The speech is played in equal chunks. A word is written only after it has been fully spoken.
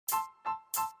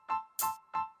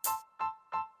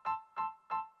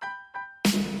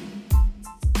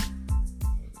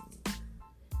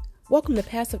Welcome to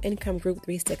Passive Income Group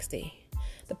 360,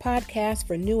 the podcast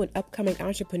for new and upcoming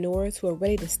entrepreneurs who are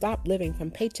ready to stop living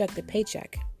from paycheck to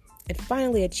paycheck and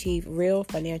finally achieve real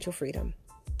financial freedom.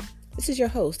 This is your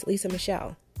host, Lisa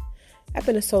Michelle. I've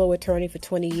been a solo attorney for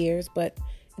 20 years, but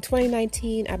in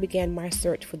 2019, I began my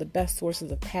search for the best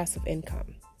sources of passive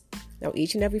income. Now,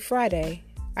 each and every Friday,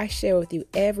 I share with you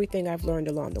everything I've learned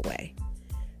along the way.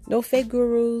 No fake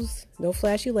gurus, no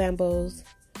flashy Lambos,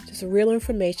 just real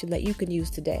information that you can use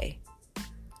today.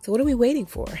 So what are we waiting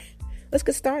for? Let's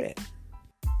get started.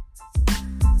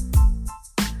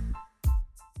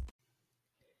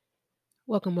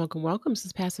 Welcome. This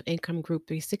is Passive Income Group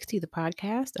 360, the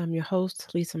podcast. I'm your host,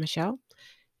 Lisa Michelle.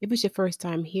 If it's your first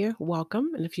time here,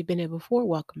 welcome. And if you've been here before,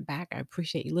 welcome back. I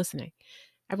appreciate you listening.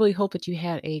 I really hope that you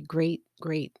had a great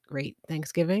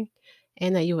Thanksgiving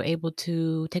and that you were able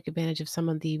to take advantage of some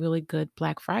of the really good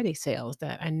Black Friday sales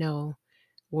that I know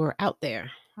were out there.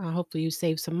 Hopefully you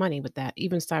saved some money with that.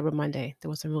 Even Cyber Monday, there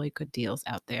were some really good deals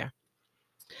out there.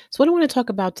 So what I want to talk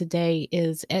about today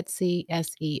is Etsy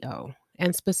SEO.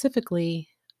 And specifically,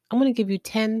 I'm going to give you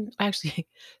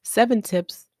 7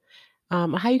 tips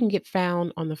on how you can get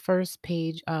found on the first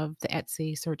page of the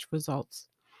Etsy search results.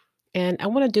 And I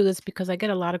want to do this because I get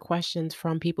a lot of questions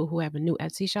from people who have a new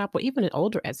Etsy shop or even an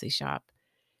older Etsy shop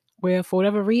where for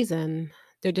whatever reason,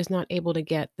 they're just not able to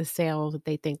get the sales that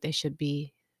they think they should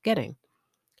be getting.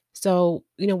 So,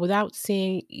 without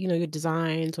seeing, your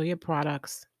designs or your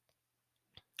products,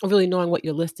 or really knowing what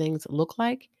your listings look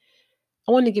like,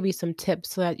 I want to give you some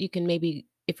tips so that you can maybe,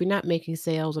 if you're not making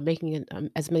sales or making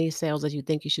as many sales as you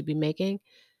think you should be making,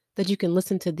 that you can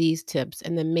listen to these tips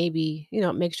and then maybe,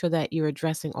 make sure that you're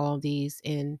addressing all of these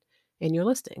in your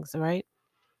listings, all right?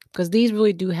 Because these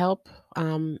really do help.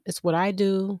 It's what I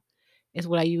do. It's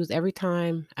what I use every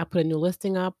time I put a new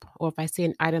listing up, or if I see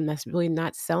an item that's really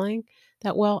not selling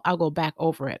that well, I'll go back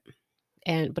over it.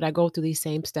 But I go through these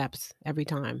same steps every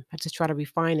time. I just try to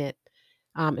refine it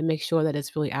and make sure that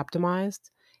it's really optimized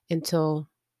until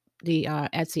the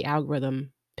Etsy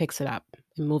algorithm picks it up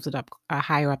and moves it up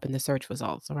higher up in the search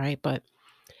results. All right. But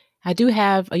I do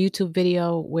have a YouTube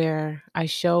video where I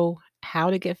show how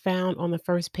to get found on the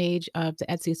first page of the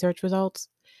Etsy search results.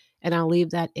 And I'll leave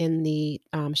that in the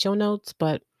show notes.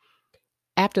 But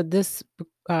after this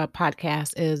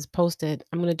podcast is posted,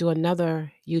 I'm going to do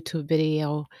another YouTube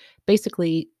video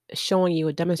basically showing you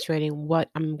or demonstrating what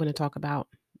I'm going to talk about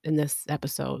in this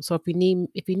episode. So if you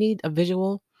need a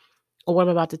visual or what I'm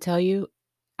about to tell you,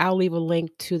 I'll leave a link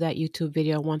to that YouTube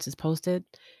video once it's posted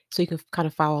so you can kind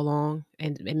of follow along,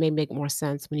 and it may make more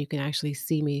sense when you can actually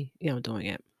see me, doing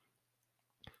it.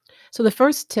 So the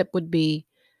first tip would be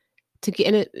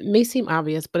and it may seem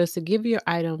obvious, but it's to give your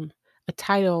item a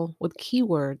title with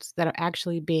keywords that are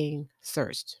actually being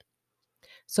searched.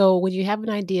 So when you have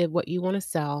an idea of what you want to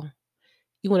sell,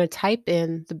 you want to type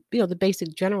in the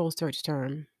basic general search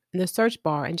term in the search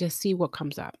bar and just see what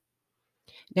comes up.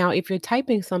 Now, if you're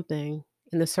typing something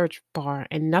in the search bar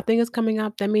and nothing is coming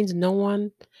up, that means no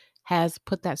one has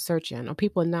put that search in, or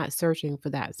people are not searching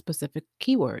for that specific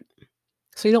keyword.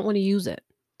 So you don't want to use it,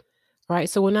 right?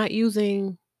 So we're not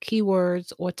using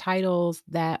keywords or titles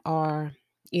that are,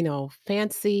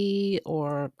 fancy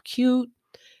or cute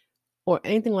or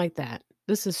anything like that.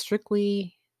 This is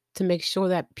strictly to make sure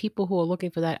that people who are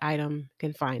looking for that item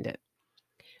can find it.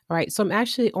 All right. So I'm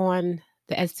actually on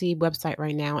the Etsy website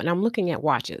right now and I'm looking at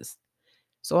watches.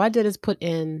 So all I did is put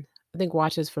in, I think,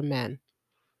 watches for men.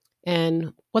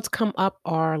 And what's come up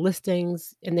are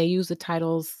listings, and they use the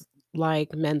titles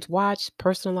like men's watch,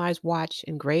 personalized watch,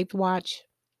 engraved watch,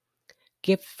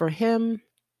 gift for him,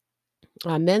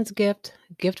 men's gift,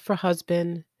 gift for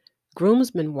husband,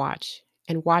 groomsman watch,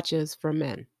 and watches for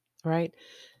men, right?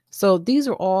 So these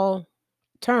are all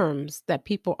terms that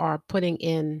people are putting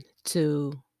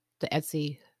into the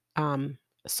Etsy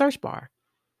search bar,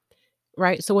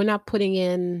 right? So we're not putting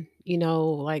in,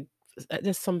 like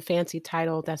just some fancy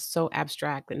title that's so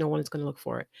abstract that no one is going to look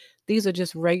for it. These are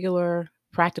just regular,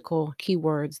 practical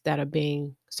keywords that are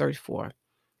being searched for.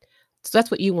 So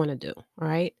that's what you want to do, all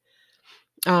right?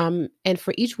 And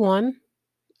for each one,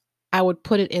 I would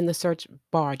put it in the search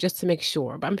bar just to make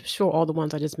sure. But I'm sure all the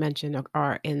ones I just mentioned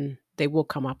are in, they will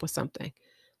come up with something.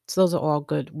 So those are all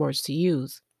good words to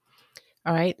use.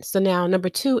 All right. So now number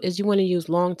 2 is you want to use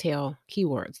long tail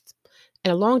keywords.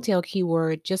 And a long tail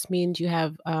keyword just means you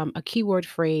have a keyword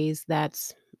phrase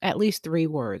that's at least 3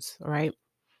 words. All right.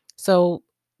 So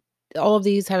all of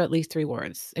these have at least 3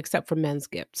 words, except for men's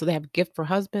gift. So they have gift for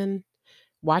husband,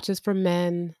 watches for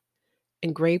men,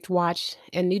 engraved watch,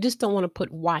 and you just don't want to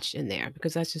put watch in there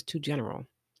because that's just too general.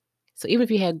 So even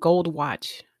if you had gold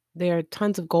watch, there are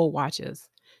tons of gold watches,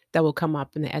 that will come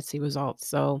up in the Etsy results.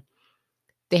 So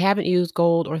they haven't used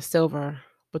gold or silver,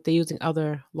 but they're using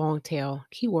other long tail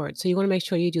keywords. So you want to make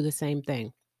sure you do the same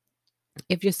thing.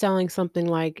 If you're selling something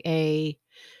like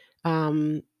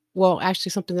um, actually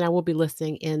something that I will be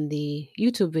listing in the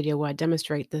YouTube video where I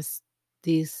demonstrate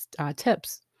these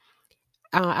tips,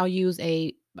 I'll use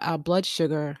a blood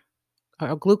sugar or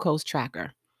a glucose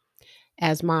tracker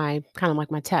as my kind of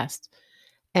like my test.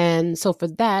 And so for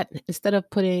that, instead of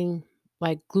putting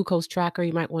like glucose tracker,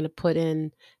 you might want to put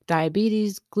in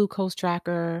diabetes glucose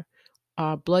tracker,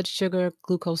 blood sugar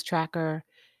glucose tracker,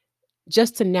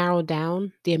 just to narrow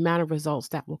down the amount of results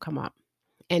that will come up.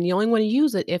 And you only want to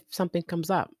use it if something comes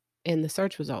up in the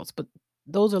search results. But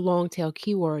those are long tail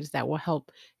keywords that will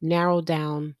help narrow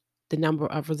down the number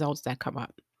of results that come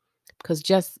up. Because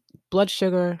just blood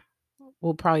sugar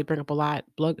will probably bring up a lot.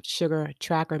 Blood sugar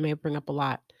tracker may bring up a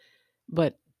lot,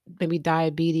 but maybe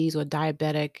diabetes or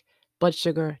diabetic blood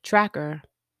sugar tracker,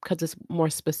 because it's more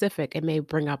specific, it may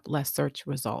bring up less search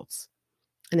results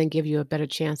and then give you a better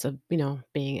chance of,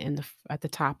 being at the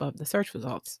top of the search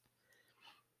results.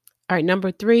 All right,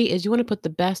 number 3 is you want to put the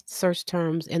best search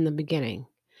terms in the beginning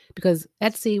because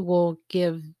Etsy will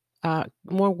give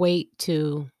more weight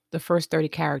to the first 30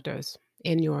 characters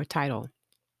in your title.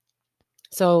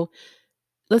 So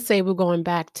let's say we're going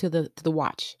back to the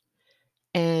watch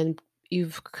and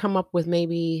you've come up with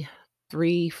maybe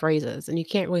 3 phrases and you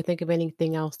can't really think of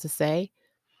anything else to say.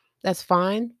 That's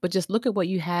fine, but just look at what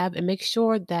you have and make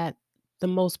sure that the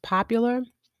most popular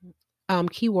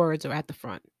keywords are at the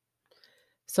front.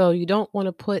 So you don't want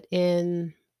to put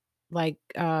in like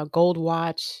gold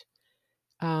watch,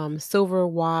 silver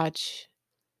watch,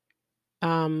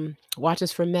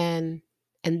 watches for men,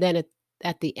 and then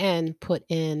at the end put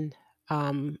in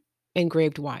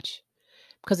engraved watch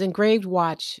because engraved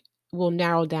watch will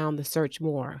narrow down the search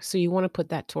more. So you want to put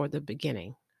that toward the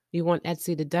beginning. You want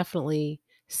Etsy to definitely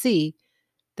see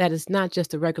that it's not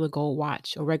just a regular gold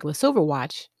watch or regular silver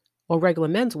watch or regular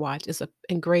men's watch, it's an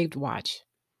engraved watch.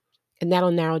 And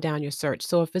that'll narrow down your search.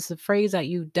 So if it's a phrase that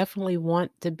you definitely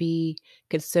want to be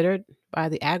considered by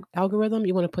the algorithm,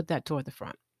 you want to put that toward the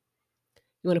front.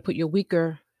 You want to put your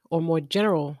weaker or more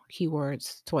general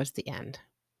keywords towards the end.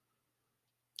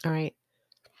 All right.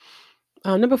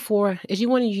 Number 4 is you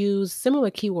want to use similar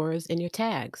keywords in your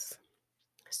tags.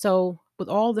 So with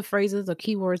all the phrases or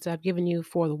keywords that I've given you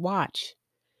for the watch,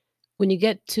 when you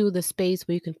get to the space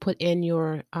where you can put in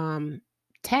your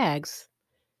tags,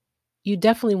 you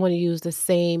definitely want to use the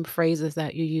same phrases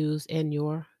that you use in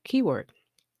your keyword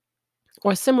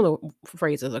or similar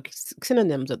phrases or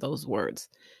synonyms of those words.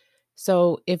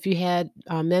 So if you had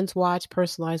men's watch,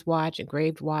 personalized watch,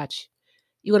 engraved watch,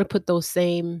 you want to put those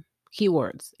same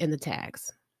keywords in the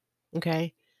tags.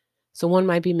 Okay. So one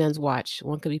might be men's watch,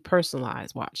 one could be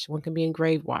personalized watch, one can be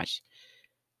engraved watch,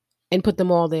 and put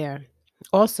them all there.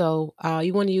 Also,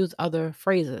 you want to use other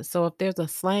phrases. So if there's a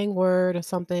slang word or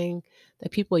something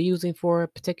that people are using for a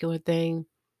particular thing,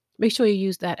 make sure you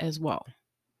use that as well.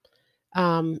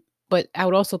 But I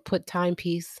would also put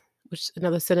timepiece, which is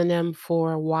another synonym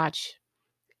for watch,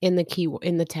 in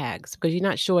the tags because you're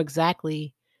not sure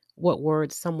exactly what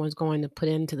words someone's going to put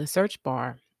into the search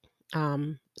bar.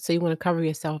 So you want to cover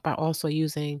yourself by also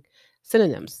using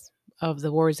synonyms of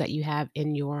the words that you have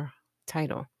in your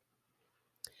title.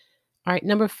 All right,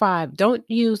 number 5, don't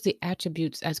use the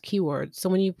attributes as keywords. So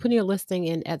when you put your listing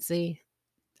in Etsy,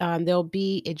 there'll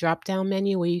be a drop-down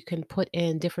menu where you can put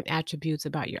in different attributes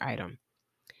about your item.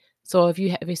 So if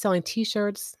you're selling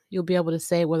T-shirts, you'll be able to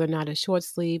say whether or not it's short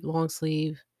sleeve, long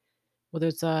sleeve, whether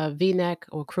it's a V-neck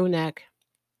or crew neck,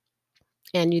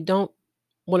 and you don't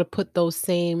want to put those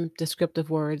same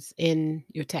descriptive words in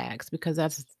your tags because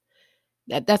that's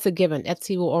a given.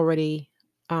 Etsy will already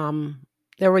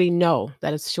they already know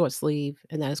that it's short sleeve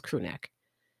and that it's crew neck.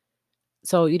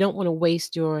 So you don't want to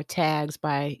waste your tags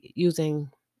by using,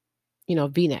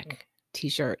 V-neck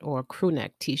t-shirt or crew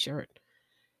neck t-shirt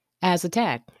as a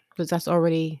tag because that's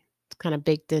already kind of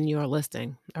baked in your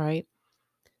listing. All right.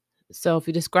 So if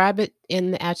you describe it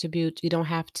in the attribute, you don't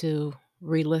have to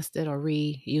relist it or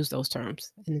reuse those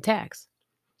terms in the tags.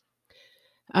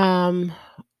 I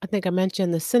think I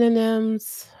mentioned the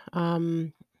synonyms,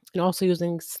 and also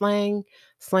using slang.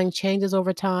 Slang changes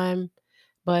over time,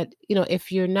 but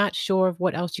if you're not sure of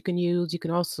what else you can use, you can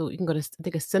go to I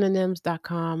think it's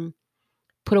synonyms.com,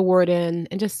 put a word in,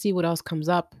 and just see what else comes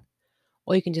up,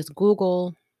 or you can just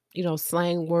Google,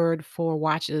 slang word for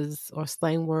watches or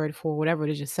slang word for whatever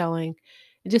it is you're selling,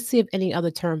 and just see if any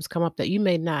other terms come up that you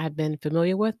may not have been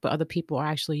familiar with, but other people are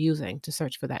actually using to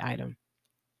search for that item.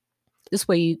 This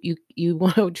way you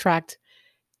want to attract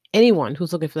anyone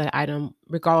who's looking for that item,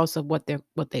 regardless of what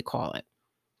they call it.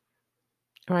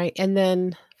 All right. And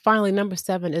then finally, number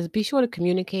 7 is be sure to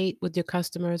communicate with your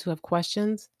customers who have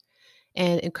questions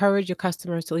and encourage your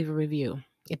customers to leave a review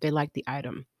if they like the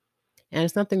item. And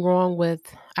there's nothing wrong with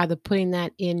either putting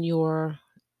that in your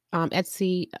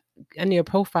Etsy, in your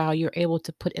profile. You're able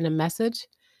to put in a message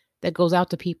that goes out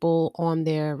to people on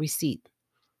their receipt.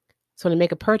 So when they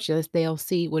make a purchase, they'll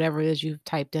see whatever it is you've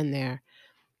typed in there.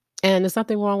 And there's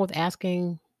nothing wrong with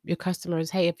asking your customers,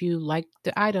 hey, if you like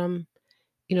the item,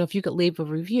 if you could leave a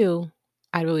review,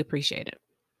 I'd really appreciate it.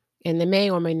 And they may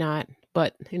or may not,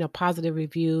 but positive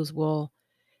reviews will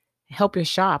help your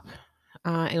shop.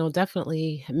 And it'll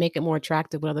definitely make it more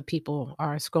attractive when other people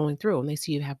are scrolling through and they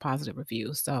see you have positive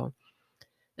reviews. So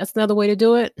that's another way to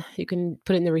do it. You can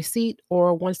put it in the receipt,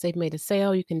 or once they've made a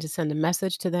sale, you can just send a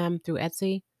message to them through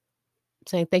Etsy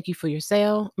saying, thank you for your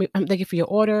sale. Thank you for your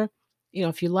order.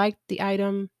 If you like the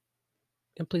item,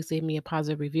 and please leave me a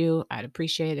positive review. I'd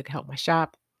appreciate it. It could help my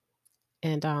shop.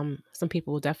 And some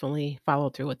people will definitely follow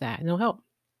through with that and it'll help.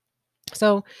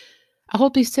 So I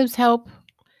hope these tips help.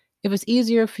 If it's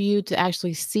easier for you to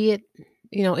actually see it,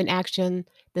 in action,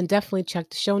 then definitely check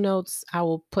the show notes. I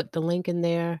will put the link in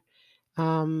there.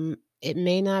 It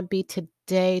may not be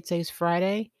today. Today's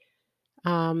Friday,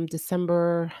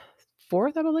 December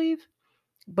 4th, I believe,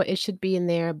 but it should be in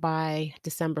there by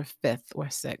December 5th or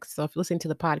 6th. So if you're listening to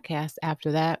the podcast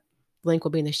after that, the link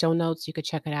will be in the show notes. You could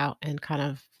check it out and kind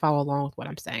of follow along with what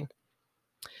I'm saying.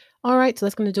 All right, so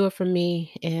that's going to do it for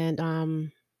me.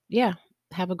 And yeah,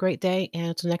 have a great day. And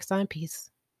until next time,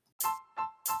 peace.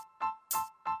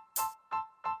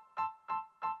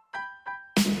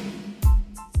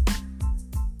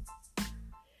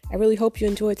 I really hope you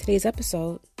enjoyed today's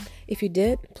episode. If you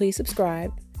did, please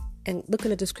subscribe and look in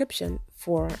the description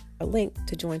for a link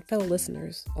to join fellow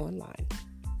listeners online.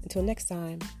 Until next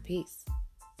time, peace.